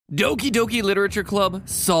Doki Doki Literature Club,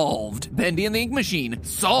 solved. Bendy and the Ink Machine,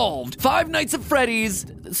 solved. Five Nights at Freddy's,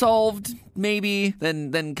 solved, maybe.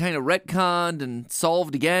 Then kind of retconned and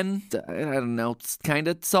solved again. I don't know, it's kind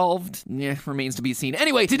of solved. Yeah, remains to be seen.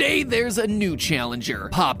 Anyway, today there's a new challenger,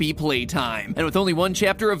 Poppy Playtime. And with only one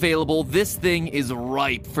chapter available, this thing is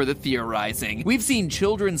ripe for the theorizing. We've seen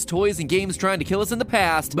children's toys and games trying to kill us in the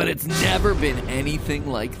past, but it's never been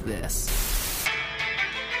anything like this.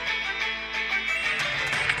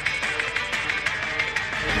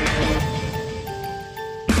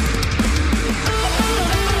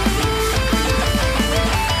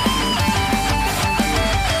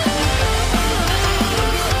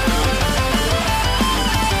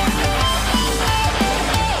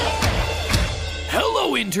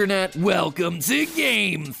 Internet, welcome to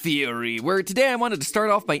Game Theory, where today I wanted to start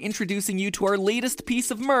off by introducing you to our latest piece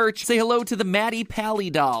of merch. Say hello to the Maddie Pally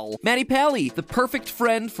doll. Maddie Pally, the perfect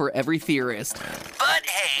friend for every theorist. But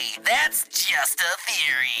hey, that's just a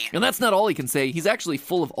theory. And that's not all he can say. He's actually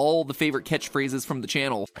full of all the favorite catchphrases from the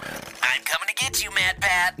channel. I'm coming to get you, Matt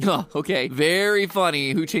Pat. Oh, okay. Very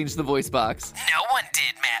funny. Who changed the voice box? No one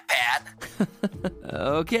did, Matt Pat.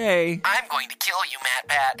 Okay. I'm going to kill you, Matt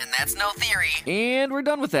Pat, and that's no theory. And we're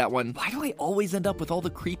done with that one. Why do I always end up with all the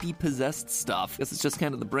creepy possessed stuff? Guess it's just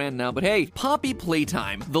kind of the brand now, but hey, Poppy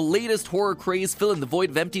Playtime, the latest horror craze filling the void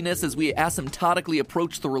of emptiness as we asymptotically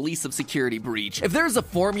approach the release of Security Breach. If there's a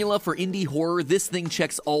formula for indie horror, this thing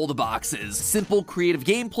checks all the boxes. Simple creative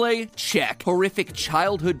gameplay? Check. Horrific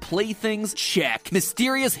childhood playthings? Check.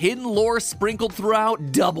 Mysterious hidden lore sprinkled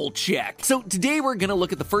throughout? Double check. So today we're gonna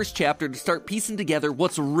look at the first chapter to start piecing together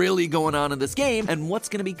what's really going on in this game and what's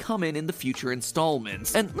gonna be coming in the future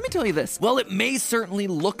installments. And let me tell you this, while it may certainly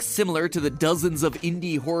look similar to the dozens of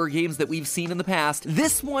indie horror games that we've seen in the past,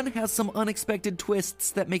 this one has some unexpected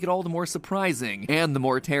twists that make it all the more surprising and the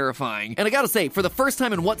more terrifying. And I gotta say, for the first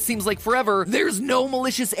time in what seems like forever, there's no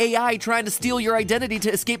malicious AI trying to steal your identity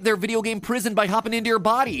to escape their video game prison by hopping into your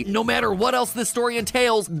body. No matter what else this story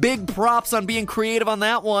entails, big props on being creative on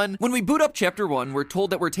that one. When we boot up Chapter 1, we're told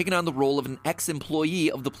that we're taking on the role of an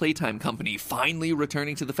ex-employee of the Playtime Company, finally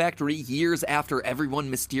returning to the factory years after everyone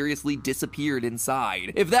mysteriously disappeared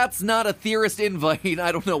inside. If that's not a theorist invite,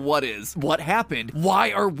 I don't know what is. What happened?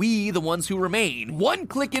 Why are we the ones who remain? One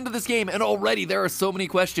click into this game and already there are so many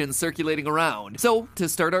questions circulating around. So, to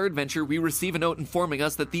start our adventure, we receive a note informing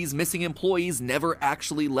us that these missing employees never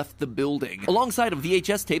actually left the building, alongside a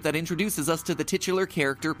VHS tape that introduces us to the titular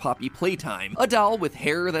character Poppy Playtime, a doll with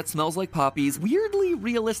hair that smells like poppies, weirdly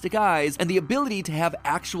realistic eyes, and the ability to have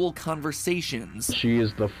actual conversations. She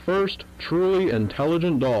is the first truly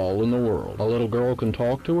intelligent doll in the world. A little girl can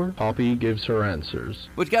talk to her. Poppy gives her answers.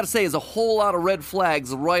 Which, gotta say, is a whole lot of red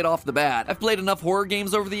flags right off the bat. I've played enough horror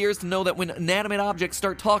games over the years to know that when inanimate objects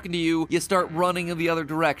start talking to you, you start running in the other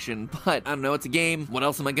direction. But, I don't know, it's a game. What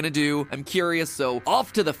else am I gonna do? I'm curious, so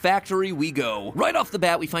off to the factory we go. Right off the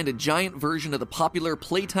bat, we find a giant version of the popular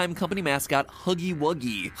Playtime Company mascot, Huggy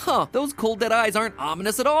Wuggy. Huh, those cold dead eyes aren't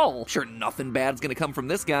ominous at all. Sure, nothing bad's gonna come from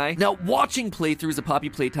this guy. Now, watching playthroughs of Poppy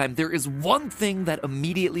Playtime, there is one thing that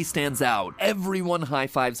immediately stands out. Everyone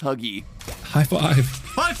high-fives Huggy. High five.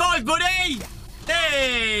 High five, buddy!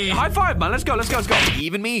 Hey! High five, man. Let's go.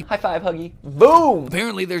 Even me. High five, Huggy. Boom!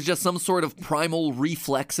 Apparently there's just some sort of primal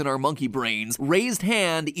reflex in our monkey brains. Raised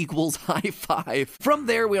hand equals high five. From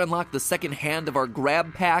there, we unlock the second hand of our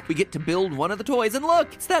grab pack. We get to build one of the toys, and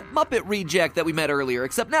look, it's that Muppet reject that we met earlier,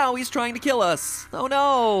 except now he's trying to kill us. Oh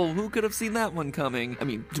no, who could have seen that one coming? I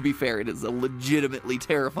mean, to be fair, it is a legitimately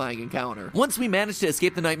terrifying encounter. Once we manage to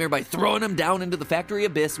escape the nightmare by throwing him down into the factory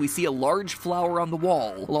abyss, we see a large flower on the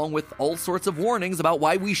wall, along with all sorts of warnings about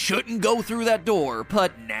why we shouldn't go through that door,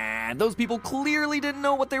 but nah, those people clearly didn't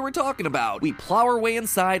know what they were talking about. We plow our way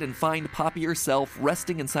inside and find Poppy herself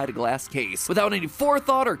resting inside a glass case. Without any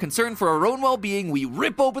forethought or concern for our own well-being, we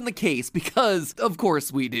rip open the case because, of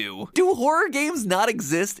course we do. Do horror games not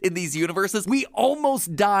exist in these universes? We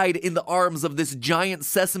almost died in the arms of this giant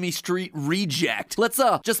Sesame Street reject. Let's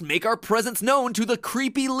just make our presence known to the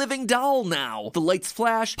creepy living doll now. The lights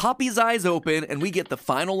flash, Poppy's eyes open, and we get the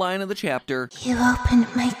final line of the chapter. You opened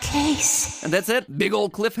my case. And that's it. Big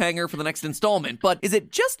old cliffhanger for the next installment. But is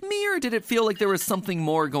it just me, or did it feel like there was something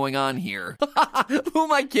more going on here? Who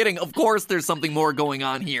am I kidding? Of course there's something more going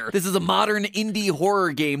on here. This is a modern indie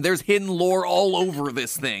horror game. There's hidden lore all over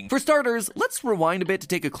this thing. For starters, let's rewind a bit to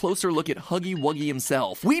take a closer look at Huggy Wuggy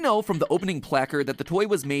himself. We know from the opening placard that the toy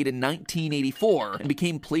was made in 1984 and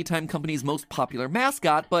became Playtime Company's most popular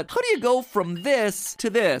mascot, but how do you go from this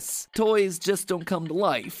to this? Toys just don't come to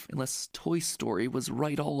life, unless Toy Story was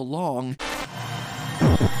right all along.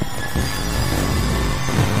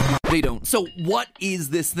 They don't. So what is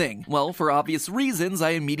this thing? Well, for obvious reasons,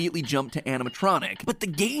 I immediately jumped to animatronic. But the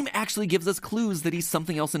game actually gives us clues that he's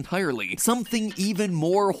something else entirely. Something even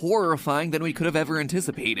more horrifying than we could have ever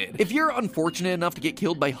anticipated. If you're unfortunate enough to get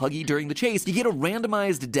killed by Huggy during the chase, you get a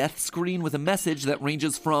randomized death screen with a message that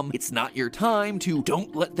ranges from "it's not your time" to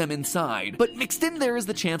 "don't let them inside." But mixed in there is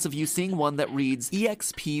the chance of you seeing one that reads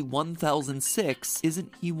EXP 1006,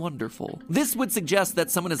 isn't he wonderful? This would suggest that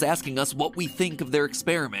someone is asking us what we think of their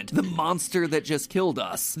experiment, the monster that just killed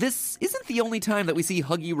us. This isn't the only time that we see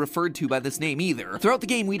Huggy referred to by this name either. Throughout the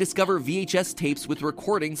game, we discover VHS tapes with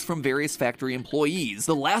recordings from various factory employees.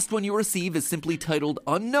 The last one you receive is simply titled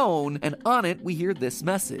Unknown, and on it we hear this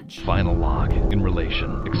message. Final log. In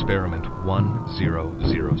relation. Experiment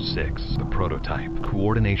 1006. The prototype.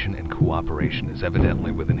 Coordination and cooperation is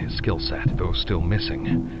evidently within his skill set, though still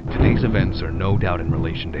missing. Today's events are no doubt in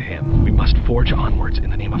relation to him. We must forge onwards in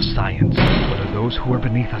the name of science, whether those who are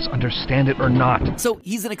beneath us understand it or not. So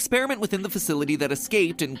he's an experiment within the facility that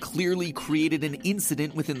escaped and clearly created an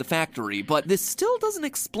incident within the factory, but this still doesn't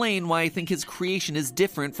explain why I think his creation is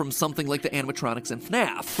different from something like the animatronics in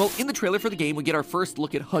FNAF. Well, in the trailer for the game, we get our first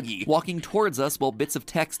look at Huggy, walking towards us while bits of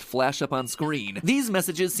text flash up on screen. These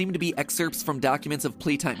messages seem to be excerpts from documents of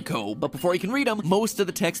Playtime Co., but before you can read them, most of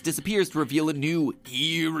the text disappears to reveal a new,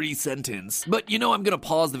 eerie sentence. But you know I'm gonna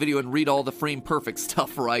pause the video and read all the frame-perfect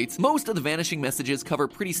stuff, right? Most of the vanishing messages cover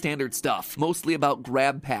pretty standard stuff, mostly about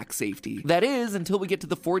grab pack safety. That is, until we get to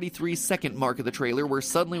the 43-second mark of the trailer, where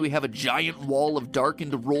suddenly we have a giant wall of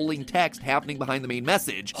darkened rolling text happening behind the main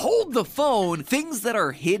message. Hold the phone! Things that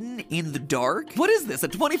are hidden in the dark? What is this, a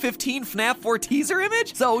 2015 FNAF 4 teaser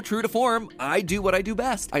image? So, true to form, I do what I do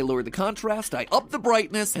best. I lower the contrast, I up the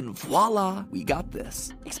brightness, and voila, we got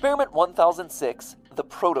this. Experiment 1006. The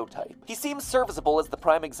prototype. He seems serviceable as the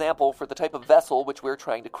prime example for the type of vessel which we're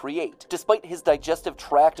trying to create. Despite his digestive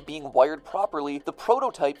tract being wired properly, the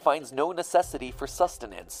prototype finds no necessity for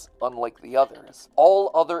sustenance, unlike the others. All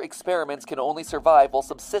other experiments can only survive while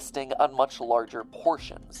subsisting on much larger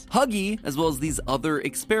portions. Huggy, as well as these other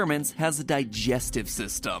experiments, has a digestive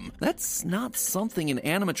system. That's not something an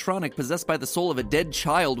animatronic possessed by the soul of a dead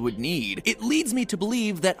child would need. It leads me to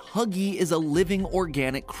believe that Huggy is a living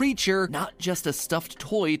organic creature, not just a stuffed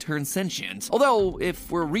toy turned sentient. Although,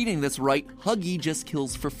 if we're reading this right, Huggy just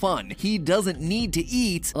kills for fun. He doesn't need to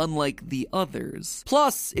eat, unlike the others.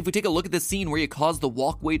 Plus, if we take a look at this scene where you cause the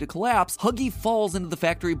walkway to collapse, Huggy falls into the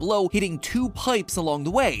factory below, hitting 2 pipes along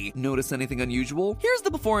the way. Notice anything unusual? Here's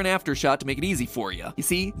the before and after shot to make it easy for you. You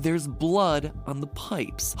see, there's blood on the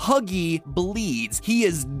pipes. Huggy bleeds. He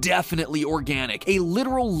is definitely organic, a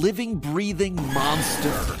literal living, breathing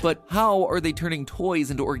monster. But how are they turning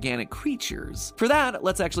toys into organic creatures? For that,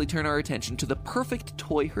 let's actually turn our attention to the perfect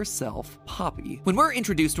toy herself, Poppy. When we're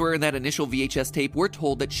introduced to her in that initial VHS tape, we're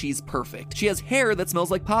told that she's perfect. She has hair that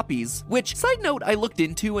smells like poppies, which, side note, I looked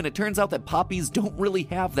into, and it turns out that poppies don't really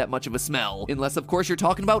have that much of a smell. Unless, of course, you're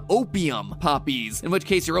talking about opium poppies, in which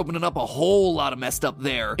case you're opening up a whole lot of messed up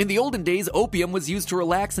there. In the olden days, opium was used to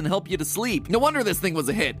relax and help you to sleep. No wonder this thing was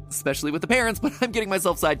a hit, especially with the parents, but I'm getting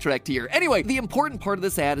myself sidetracked here. Anyway, the important part of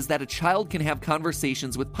this ad is that a child can have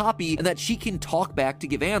conversations with Poppy, and that she can talk back to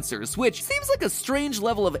give answers, which seems like a strange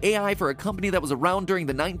level of AI for a company that was around during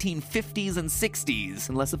the 1950s and 60s,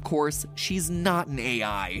 unless of course she's not an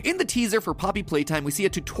AI. In the teaser for Poppy Playtime, we see a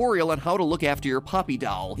tutorial on how to look after your Poppy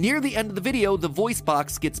doll. Near the end of the video, the voice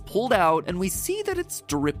box gets pulled out and we see that it's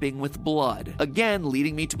dripping with blood, again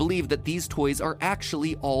leading me to believe that these toys are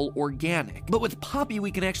actually all organic. But with Poppy,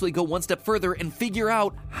 we can actually go one step further and figure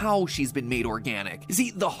out how she's been made organic. You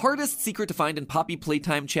see, the hardest secret to find in Poppy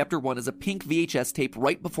Playtime Chapter 1 is a pink VHS tape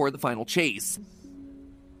right before the final chase.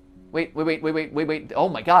 Wait. Oh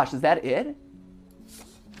my gosh, is that it?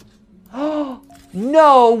 Oh,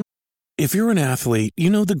 no! If you're an athlete, you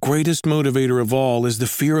know the greatest motivator of all is the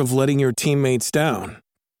fear of letting your teammates down.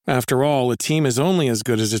 After all, a team is only as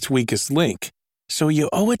good as its weakest link. So you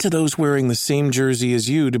owe it to those wearing the same jersey as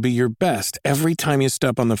you to be your best every time you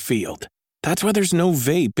step on the field. That's why there's no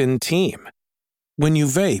vape in team. When you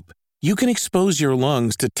vape, you can expose your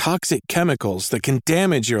lungs to toxic chemicals that can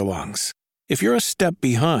damage your lungs. If you're a step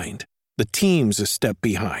behind, the team's a step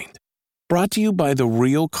behind. Brought to you by The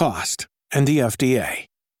Real Cost and the FDA.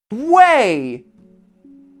 Way!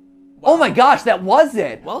 Wow. Oh my gosh, that was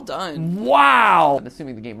it! Well done. Wow! I'm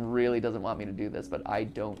assuming the game really doesn't want me to do this, but I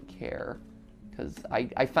don't care. Because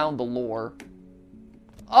I found the lore.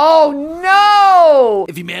 Oh no!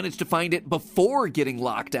 If you manage to find it before getting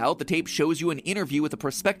locked out, the tape shows you an interview with a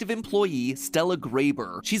prospective employee, Stella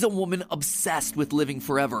Graber. She's a woman obsessed with living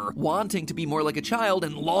forever, wanting to be more like a child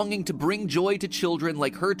and longing to bring joy to children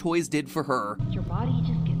like her toys did for her. Your body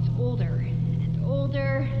just gets old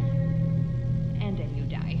older, and then you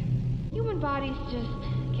die. Human bodies just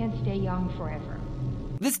can't stay young forever.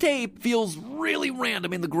 This tape feels really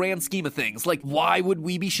random in the grand scheme of things. Like, why would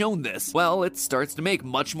we be shown this? Well, it starts to make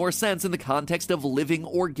much more sense in the context of living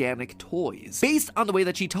organic toys. Based on the way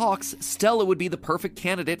that she talks, Stella would be the perfect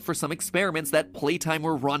candidate for some experiments that Playtime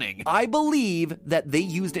were running. I believe that they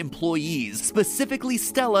used employees, specifically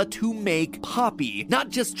Stella, to make Poppy. Not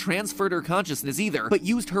just transferred her consciousness either, but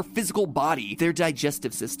used her physical body, their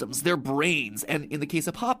digestive systems, their brains, and in the case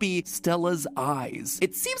of Poppy, Stella's eyes.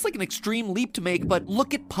 It seems like an extreme leap to make, but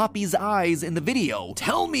look at Poppy's eyes in the video.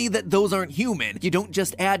 Tell me that those aren't human. You don't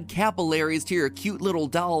just add capillaries to your cute little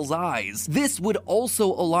doll's eyes. This would also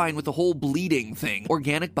align with the whole bleeding thing.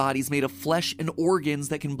 Organic bodies made of flesh and organs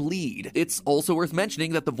that can bleed. It's also worth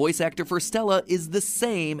mentioning that the voice actor for Stella is the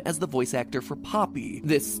same as the voice actor for Poppy.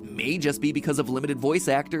 This may just be because of limited voice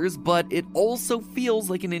actors, but it also feels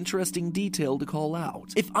like an interesting detail to call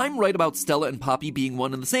out. If I'm right about Stella and Poppy being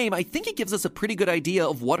one and the same, I think it gives us a pretty good idea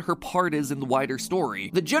of what her part is in the wider story.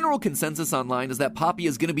 The general consensus online is that Poppy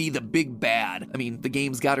is gonna be the big bad. I mean, the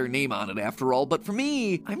game's got her name on it after all, but for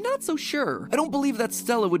me, I'm not so sure. I don't believe that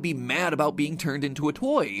Stella would be mad about being turned into a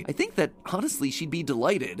toy. I think that, honestly, she'd be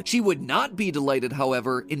delighted. She would not be delighted,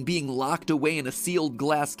 however, in being locked away in a sealed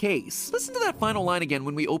glass case. Listen to that final line again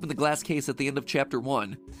when we open the glass case at the end of chapter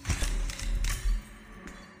 1.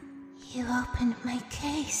 You opened my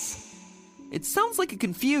case. It sounds like a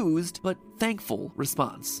confused, but thankful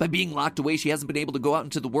response. By being locked away, she hasn't been able to go out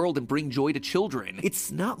into the world and bring joy to children.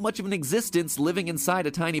 It's not much of an existence living inside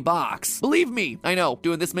a tiny box. Believe me, I know,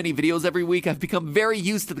 doing this many videos every week, I've become very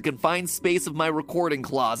used to the confined space of my recording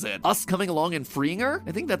closet. Us coming along and freeing her?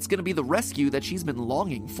 I think that's gonna be the rescue that she's been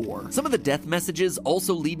longing for. Some of the death messages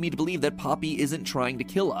also lead me to believe that Poppy isn't trying to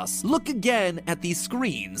kill us. Look again at these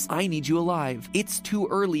screens. I need you alive. It's too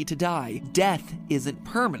early to die. Death isn't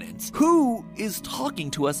permanent. Who is talking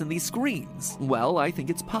to us in these screens? Well, I think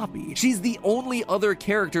it's Poppy. She's the only other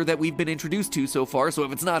character that we've been introduced to so far, so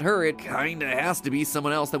if it's not her, it kinda has to be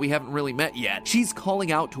someone else that we haven't really met yet. She's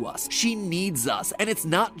calling out to us. She needs us, and it's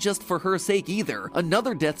not just for her sake either.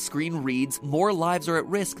 Another death screen reads, "More lives are at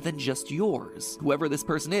risk than just yours." Whoever this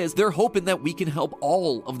person is, they're hoping that we can help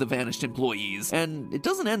all of the vanished employees. And it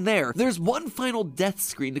doesn't end there. There's one final death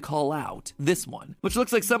screen to call out. This one, which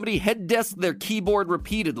looks like somebody head-desked their keyboard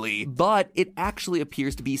repeatedly, but it actually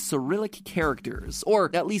appears to be Cyrillic characters,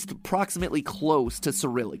 or at least approximately close to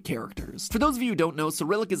Cyrillic characters. For those of you who don't know,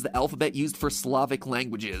 Cyrillic is the alphabet used for Slavic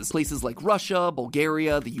languages. Places like Russia,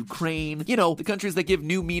 Bulgaria, the Ukraine, you know, the countries that give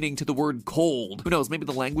new meaning to the word cold. Who knows, maybe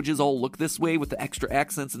the languages all look this way with the extra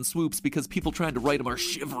accents and swoops because people trying to write them are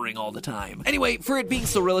shivering all the time. Anyway, for it being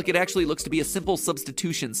Cyrillic, it actually looks to be a simple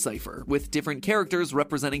substitution cipher, with different characters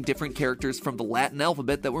representing different characters from the Latin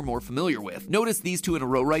alphabet that we're more familiar with. Notice these two in a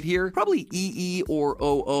row right here, probably EE or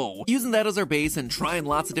OO. Using that as our base and trying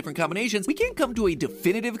lots of different combinations, we can't come to a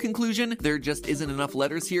definitive conclusion. There just isn't enough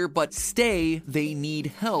letters here, but stay, they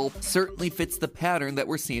need help certainly fits the pattern that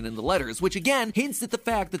we're seeing in the letters, which again hints at the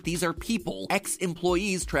fact that these are people,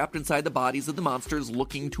 ex-employees trapped inside the bodies of the monsters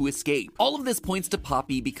looking to escape. All of this points to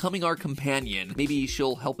Poppy becoming our companion. Maybe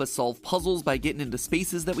she'll help us solve puzzles by getting into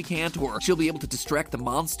spaces that we can't, or she'll be able to distract the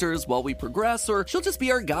monsters while we progress, or she'll just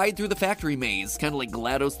be our guide through the factory maze, kind of like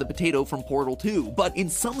GLaDOS the potato from Portal 2. But in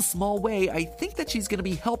some small way, I think that she's gonna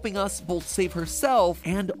be helping us both save herself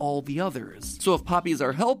and all the others. So if Poppy is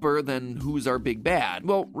our helper, then who's our big bad?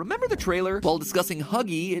 Well, remember the trailer? While discussing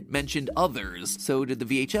Huggy, it mentioned others. So did the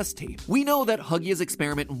VHS tape. We know that Huggy is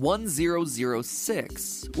experiment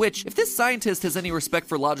 1006, which, if this scientist has any respect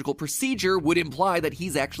for logical procedure, would imply that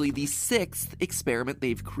he's actually the 6th experiment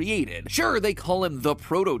they've created. Sure, they call him the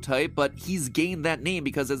prototype, but he's gained that name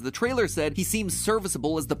because, as the trailer said, he seems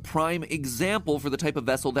serviceable as the prime example for the type of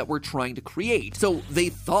vessel that we're trying to create. So they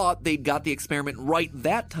thought they'd got the experiment right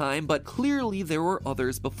that time, but clearly there were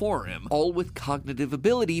others before him, all with cognitive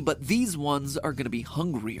ability, but these ones are gonna be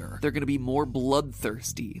hungrier. They're gonna be more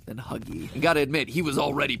bloodthirsty than Huggy. And gotta admit, he was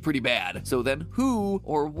already pretty bad. So then who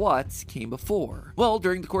or what came before? Well,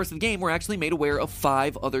 during the course of the game, we're actually made aware of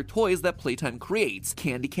 5 other toys that Playtime creates: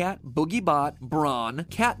 Candy Cat, Boogie Bot, Brawn,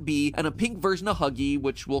 Cat Bee, and a pink version of Huggy,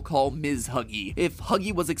 which we'll call Ms. Huggy. If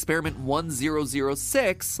Huggy was experiment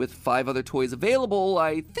 1006, with with 5 other toys available,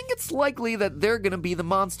 I think it's likely that they're gonna be the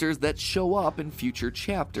monsters that show up in future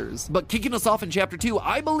chapters. But kicking us off in Chapter 2,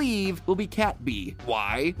 I believe, will be Cat Bee.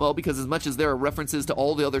 Why? Well, because as much as there are references to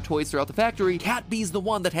all the other toys throughout the factory, Cat Bee's the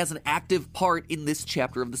one that has an active part in this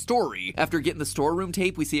chapter of the story. After getting the storeroom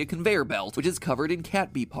tape, we see a conveyor belt, which is covered in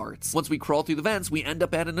Cat Bee parts. Once we crawl through the vents, we end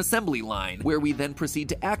up at an assembly line, where we then proceed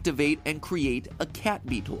to activate and create a Cat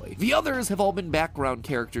Bee toy. The others have all been background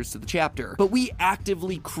characters to the chapter, but we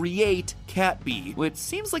actively create Cat Bee, which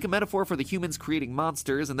seems like a metaphor for the humans creating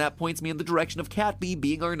monsters, and that points me in the direction of Cat Bee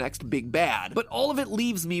being our next big bad. But all of it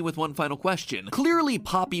leaves me with one final question. Clearly,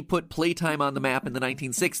 Poppy put Playtime on the map in the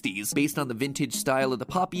 1960s, based on the vintage style of the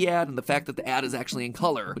Poppy ad and the fact that the ad is actually in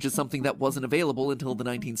color, which is something that wasn't available until the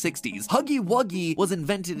 1960s. Huggy Wuggy was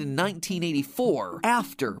invented in 1984,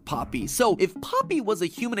 after Poppy. So if Poppy was a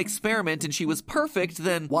human experiment and she was perfect,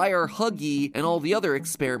 then why are Huggy and all the other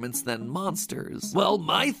experiments then monsters? Well,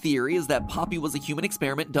 my theory is that Poppy was a human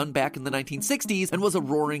experiment done back in the 1960s and was a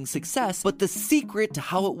roaring success, but the secret to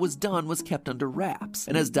how it was done was kept under wraps.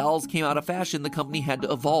 And as dolls came out of fashion, the company had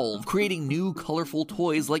to evolve, creating new colorful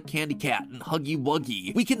toys like Candy Cat and Huggy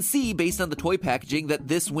Wuggy. We can see, based on the toy packaging, that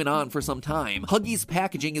this went on for some time. Huggy's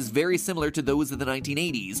packaging is very similar to those of the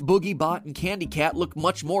 1980s. Boogie Bot and Candy Cat look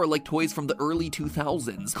much more like toys from the early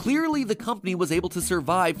 2000s. Clearly, the company was able to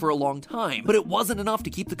survive for a long time, but it wasn't enough to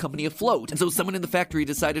keep the company afloat, and so someone in the factory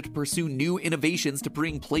decided to pursue new innovations to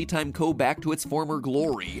bring Playtime Co. back to its former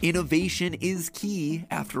glory. Innovation is key,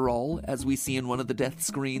 after all, as we see in one of the death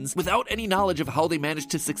screens. Without any knowledge of how they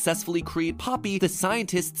managed to successfully create Poppy, the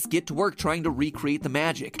scientists get to work trying to recreate the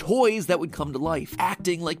magic. Toys that would come to life,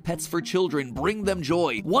 acting like pets for children, bring them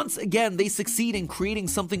joy. Once again, they succeed in creating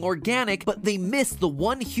something organic, but they miss the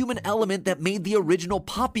one human element that made the original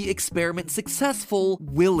Poppy experiment successful: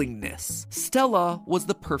 willingness. Stella was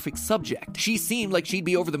the perfect subject. She seemed like she'd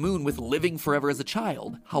be over the moon with living forever as a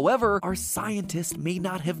child. However, our scientist may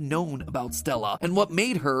not have known about Stella and what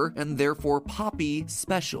made her, and therefore Poppy,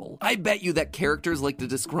 special. I bet you that characters like the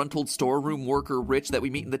disgruntled storeroom worker Rich that we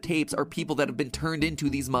meet in the tapes are people that have been turned into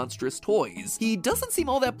these monstrous toys. He doesn't seem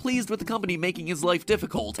all that pleased with the company making his life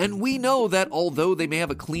difficult, and we know that although they may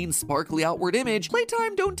have a clean, sparkly outward image,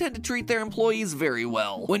 Playtime don't tend to treat their employees very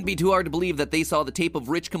well. Wouldn't be too hard to believe that they saw the tape of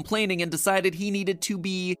Rich complaining and decided he needed to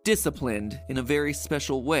be disciplined in a very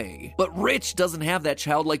special way. But Rich doesn't have that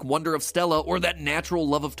childlike wonder of Stella or that natural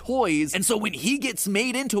love of toys, and so when he gets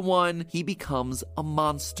made into one, he becomes a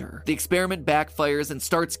monster. The experiment backfires and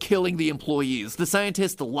starts killing the employees. The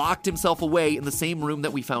scientist locked himself away in the same room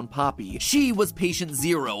that we found Poppy. She was patient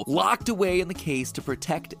 0, locked away in the case to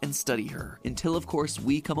protect and study her, until of course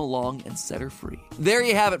we come along and set her free. There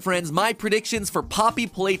you have it, friends, my predictions for Poppy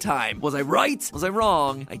Playtime. Was I right? Was I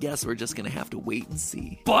wrong? I guess we're just gonna have to wait and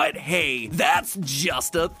see. But hey, that's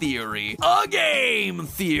just a theory. A game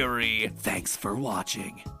theory. Thanks for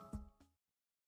watching.